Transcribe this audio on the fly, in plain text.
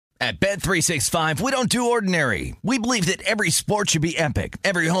At Bet365, we don't do ordinary. We believe that every sport should be epic.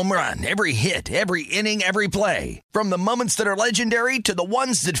 Every home run, every hit, every inning, every play. From the moments that are legendary to the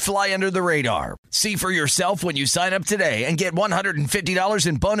ones that fly under the radar. See for yourself when you sign up today and get $150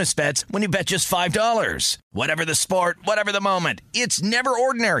 in bonus bets when you bet just $5. Whatever the sport, whatever the moment, it's never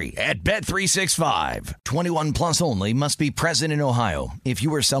ordinary at Bet365. 21 plus only. Must be present in Ohio. If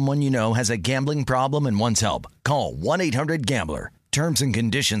you or someone you know has a gambling problem and wants help, call 1-800-GAMBLER. Terms and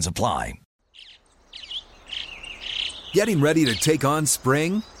conditions apply. Getting ready to take on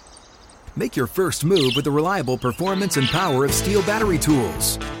spring? Make your first move with the reliable performance and power of Steel battery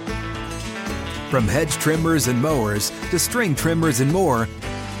tools. From hedge trimmers and mowers to string trimmers and more,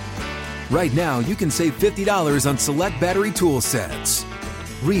 right now you can save $50 on select battery tool sets.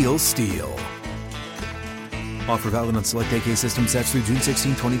 Real Steel. Offer valid on select AK system sets through June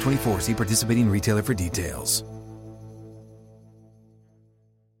 16, 2024. See participating retailer for details.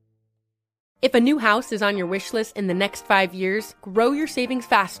 If a new house is on your wish list in the next 5 years, grow your savings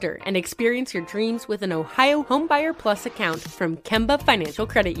faster and experience your dreams with an Ohio Homebuyer Plus account from Kemba Financial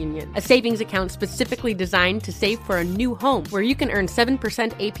Credit Union. A savings account specifically designed to save for a new home where you can earn 7%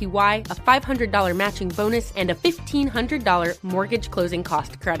 APY, a $500 matching bonus, and a $1,500 mortgage closing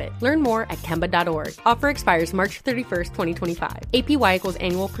cost credit. Learn more at Kemba.org. Offer expires March 31st, 2025. APY equals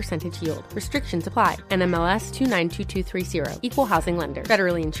annual percentage yield. Restrictions apply. NMLS 292230. Equal housing lender.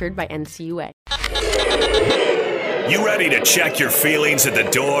 Federally insured by NCUA. You ready to check your feelings at the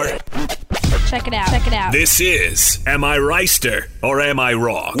door? Check it out. Check it out. This is Am I Reister or Am I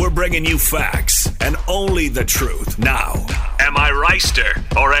Wrong? We're bringing you facts and only the truth. Now, am I Reister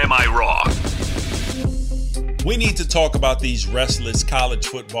or am I wrong? We need to talk about these restless college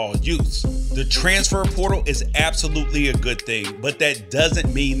football youths. The transfer portal is absolutely a good thing, but that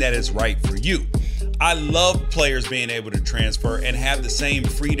doesn't mean that it's right for you. I love players being able to transfer and have the same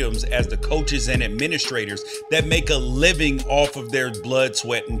freedoms as the coaches and administrators that make a living off of their blood,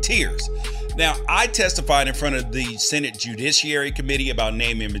 sweat, and tears. Now, I testified in front of the Senate Judiciary Committee about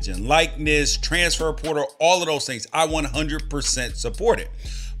name, image, and likeness, transfer portal, all of those things. I 100% support it.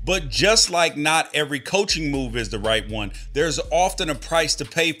 But just like not every coaching move is the right one, there's often a price to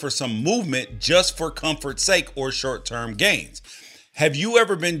pay for some movement just for comfort's sake or short-term gains. Have you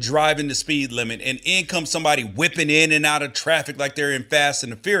ever been driving the speed limit and in comes somebody whipping in and out of traffic like they're in Fast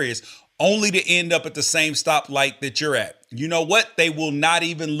and the Furious, only to end up at the same stoplight that you're at? You know what? They will not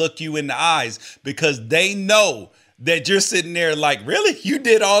even look you in the eyes because they know that you're sitting there like, really? You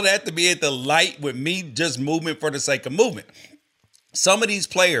did all that to be at the light with me just moving for the sake of movement? Some of these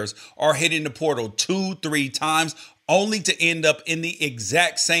players are hitting the portal 2-3 times only to end up in the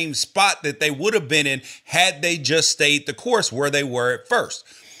exact same spot that they would have been in had they just stayed the course where they were at first.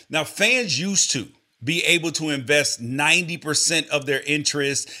 Now, fans used to be able to invest 90% of their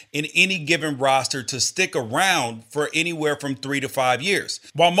interest in any given roster to stick around for anywhere from 3 to 5 years.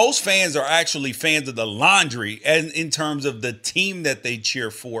 While most fans are actually fans of the laundry and in terms of the team that they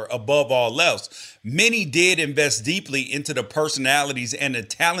cheer for above all else, many did invest deeply into the personalities and the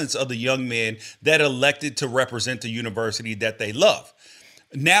talents of the young men that elected to represent the university that they love.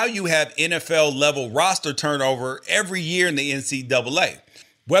 Now you have NFL level roster turnover every year in the NCAA.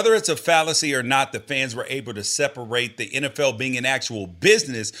 Whether it's a fallacy or not, the fans were able to separate the NFL being an actual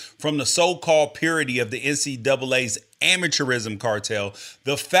business from the so-called purity of the NCAA's amateurism cartel.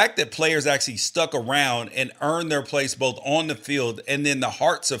 The fact that players actually stuck around and earned their place both on the field and in the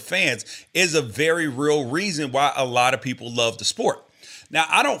hearts of fans is a very real reason why a lot of people love the sport. Now,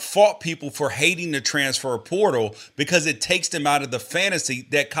 I don't fault people for hating the transfer portal because it takes them out of the fantasy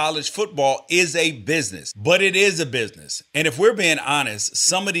that college football is a business. But it is a business. And if we're being honest,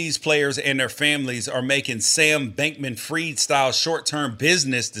 some of these players and their families are making Sam Bankman-Fried style short-term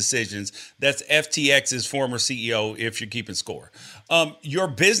business decisions. That's FTX's former CEO, if you're keeping score. Your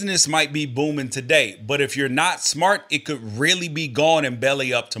business might be booming today, but if you're not smart, it could really be gone and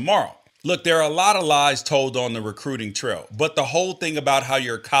belly up tomorrow. Look, there are a lot of lies told on the recruiting trail, but the whole thing about how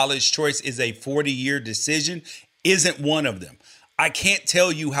your college choice is a 40-year decision isn't one of them. I can't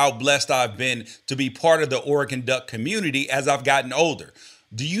tell you how blessed I've been to be part of the Oregon Duck community as I've gotten older.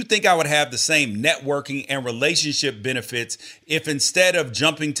 Do you think I would have the same networking and relationship benefits if instead of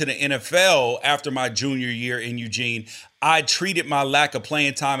jumping to the NFL after my junior year in Eugene, I treated my lack of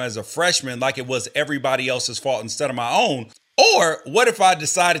playing time as a freshman like it was everybody else's fault instead of my own? Or what if I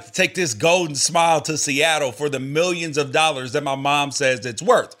decided to take this golden smile to Seattle for the millions of dollars that my mom says it's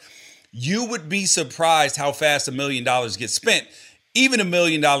worth? You would be surprised how fast $1 million gets spent, even $1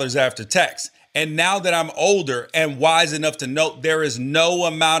 million after tax. And now that I'm older and wise enough to note there is no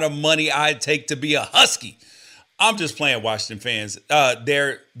amount of money I'd take to be a Husky, I'm just playing, Washington fans.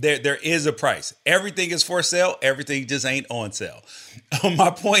 There is a price. Everything is for sale. Everything just ain't on sale.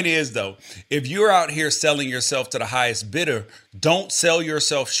 My point is, though, if you're out here selling yourself to the highest bidder, don't sell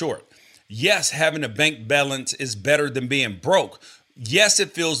yourself short. Yes, having a bank balance is better than being broke. Yes,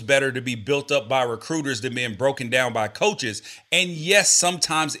 it feels better to be built up by recruiters than being broken down by coaches. And yes,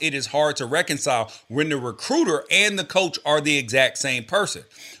 sometimes it is hard to reconcile when the recruiter and the coach are the exact same person.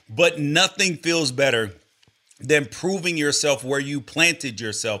 But nothing feels better than proving yourself where you planted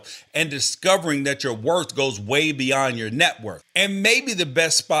yourself and discovering that your worth goes way beyond your net worth. And maybe the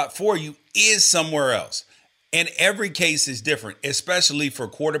best spot for you is somewhere else. And every case is different, especially for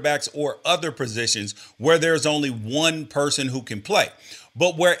quarterbacks or other positions where there's only one person who can play.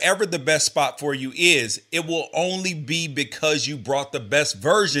 But wherever the best spot for you is, it will only be because you brought the best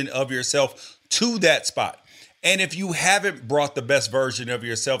version of yourself to that spot. And if you haven't brought the best version of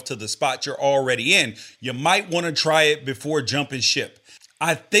yourself to the spot you're already in, you might want to try it before jumping ship.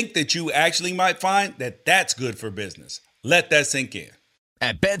 I think that you actually might find that that's good for business. Let that sink in.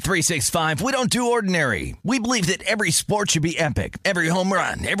 At Bet365, we don't do ordinary. We believe that every sport should be epic. Every home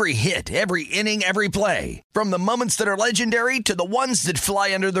run, every hit, every inning, every play. From the moments that are legendary to the ones that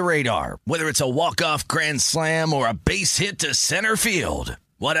fly under the radar. Whether it's a walk-off grand slam or a base hit to center field.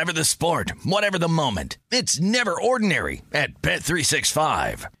 Whatever the sport, whatever the moment. It's never ordinary at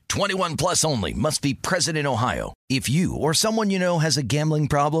Bet365. 21 plus only. Must be present in Ohio. If you or someone you know has a gambling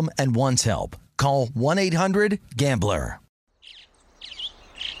problem and wants help, call 1-800-GAMBLER.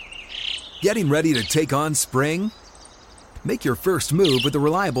 Getting ready to take on spring? Make your first move with the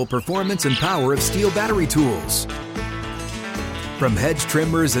reliable performance and power of Steel battery tools. From hedge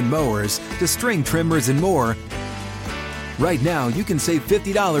trimmers and mowers to string trimmers and more, right now you can save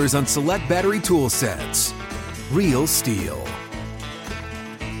 $50 on select battery tool sets. Real Steel.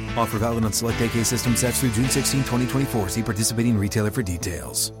 Offer valid on select AK system sets through June 16, 2024. See participating retailer for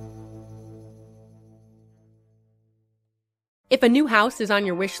details. If a new house is on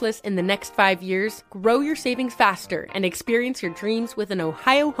your wish list in the next 5 years, grow your savings faster and experience your dreams with an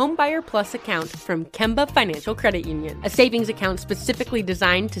Ohio Homebuyer Plus account from Kemba Financial Credit Union. A savings account specifically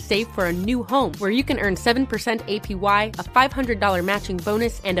designed to save for a new home where you can earn 7% APY, a $500 matching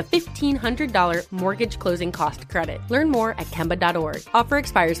bonus, and a $1,500 mortgage closing cost credit. Learn more at Kemba.org. Offer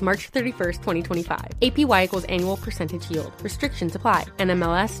expires March 31st, 2025. APY equals annual percentage yield. Restrictions apply.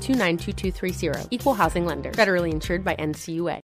 NMLS 292230. Equal housing lender. Federally insured by NCUA.